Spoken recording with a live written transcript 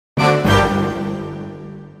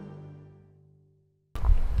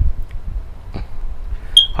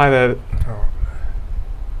Hi there. Oh.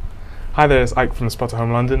 Hi there, it's Ike from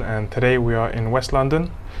Spotahome London, and today we are in West London.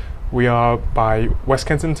 We are by West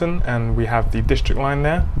Kensington, and we have the District line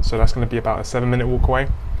there, so that's going to be about a 7-minute walk away.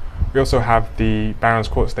 We also have the Barons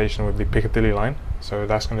Court station with the Piccadilly line, so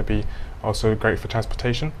that's going to be also great for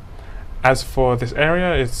transportation. As for this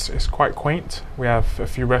area, it's quite quaint. We have a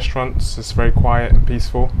few restaurants. It's very quiet and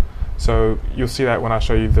peaceful. So you'll see that when I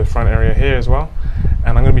show you the front area here as well.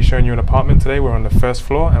 And I'm going to be showing you an apartment today. We're on the first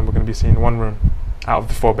floor and we're going to be seeing one room out of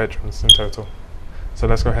the 4 bedrooms in total. So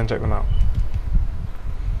let's go ahead and check them out.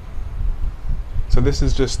 So this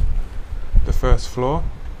is just the first floor.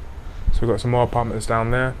 So we've got some more apartments down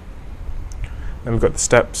there. Then we've got the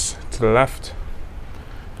steps to the left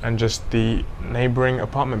and just the neighbouring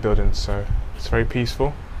apartment buildings. So it's very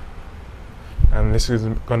peaceful. And this is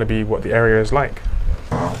going to be what the area is like.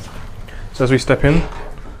 So as we step in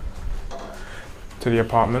to the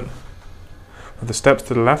apartment, with the steps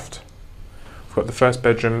to the left, we've got the first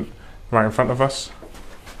bedroom right in front of us.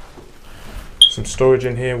 Some storage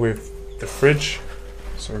in here with the fridge.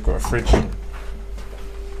 So we've got a fridge and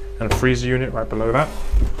a freezer unit right below that.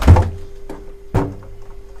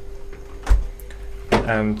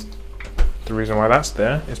 And the reason why that's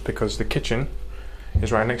there is because the kitchen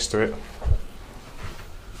is right next to it.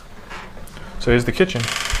 So here's the kitchen.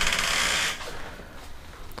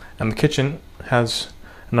 And the kitchen has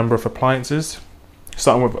a number of appliances.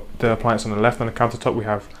 Starting with the appliance on the left, on the countertop we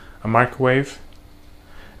have a microwave.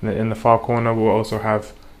 And then in the far corner we'll also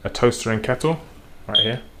have a toaster and kettle right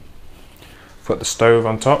here. We've got the stove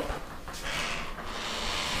on top.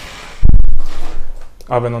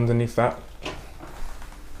 Oven underneath that.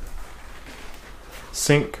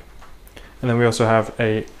 Sink. And then we also have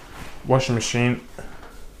a washing machine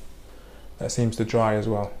that seems to dry as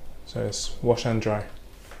well. So it's wash and dry.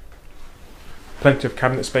 Plenty of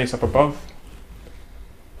cabinet space up above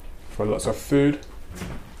for lots of food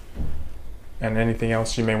and anything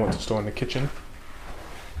else you may want to store in the kitchen.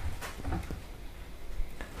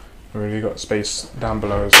 We've really got space down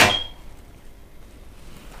below as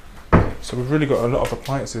well. So we've really got a lot of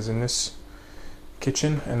appliances in this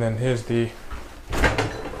kitchen, and then here's the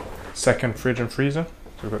second fridge and freezer.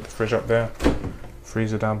 So we've got the fridge up there,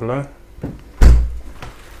 freezer down below.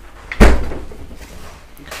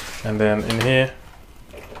 And then in here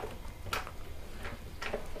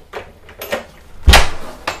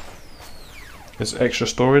there's extra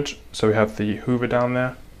storage, so we have the Hoover down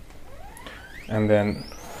there and then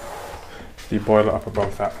the boiler up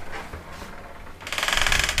above that.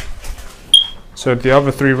 So the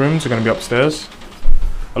other 3 rooms are going to be upstairs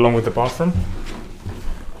along with the bathroom.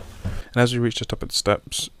 And as we reach the top of the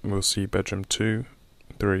steps, we'll see bedroom 2,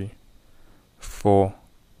 3, 4,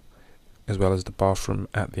 as well as the bathroom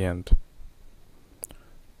at the end.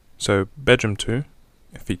 So bedroom 2,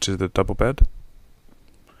 it features the double bed.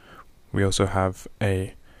 We also have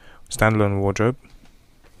a standalone wardrobe.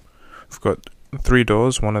 We've got 3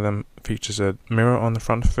 doors. One of them features a mirror on the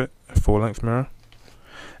front of it, a full-length mirror.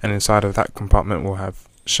 And inside of that compartment we'll have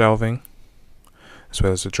shelving, as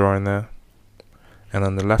well as a drawer in there. And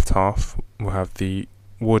on the left half we'll have the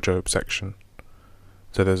wardrobe section.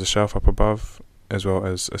 So there's a shelf up above, as well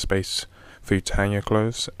as a space for you to hang your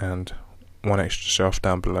clothes and one extra shelf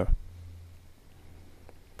down below.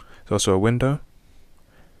 There's also a window,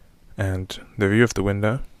 and the view of the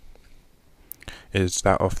window is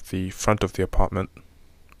that of the front of the apartment.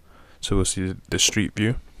 So we'll see the street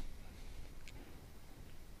view.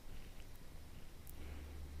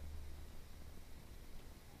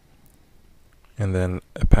 And then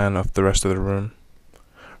a pan of the rest of the room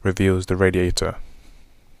reveals the radiator.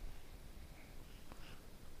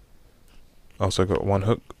 Also got one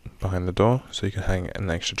hook behind the door so you can hang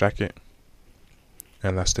an extra jacket,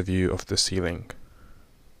 and that's the view of the ceiling.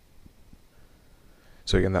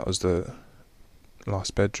 So again, that was the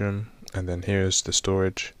last bedroom, and then here's the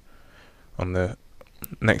storage on the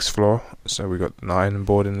next floor. So we got an ironing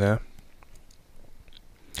board in there,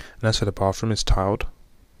 and as for the bathroom, it's tiled.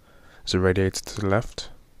 There's a radiator to the left,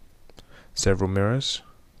 several mirrors,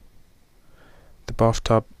 the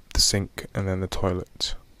bathtub, the sink, and then the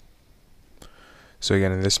toilet. So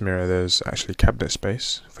again, in this mirror there's actually cabinet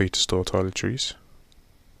space for you to store toiletries.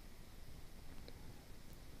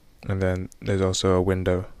 And then there's also a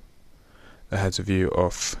window that has a view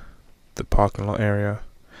of the parking lot area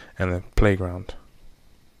and the playground.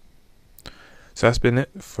 So that's been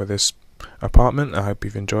it for this apartment. I hope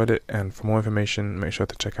you've enjoyed it, and for more information make sure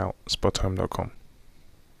to check out spotahome.com.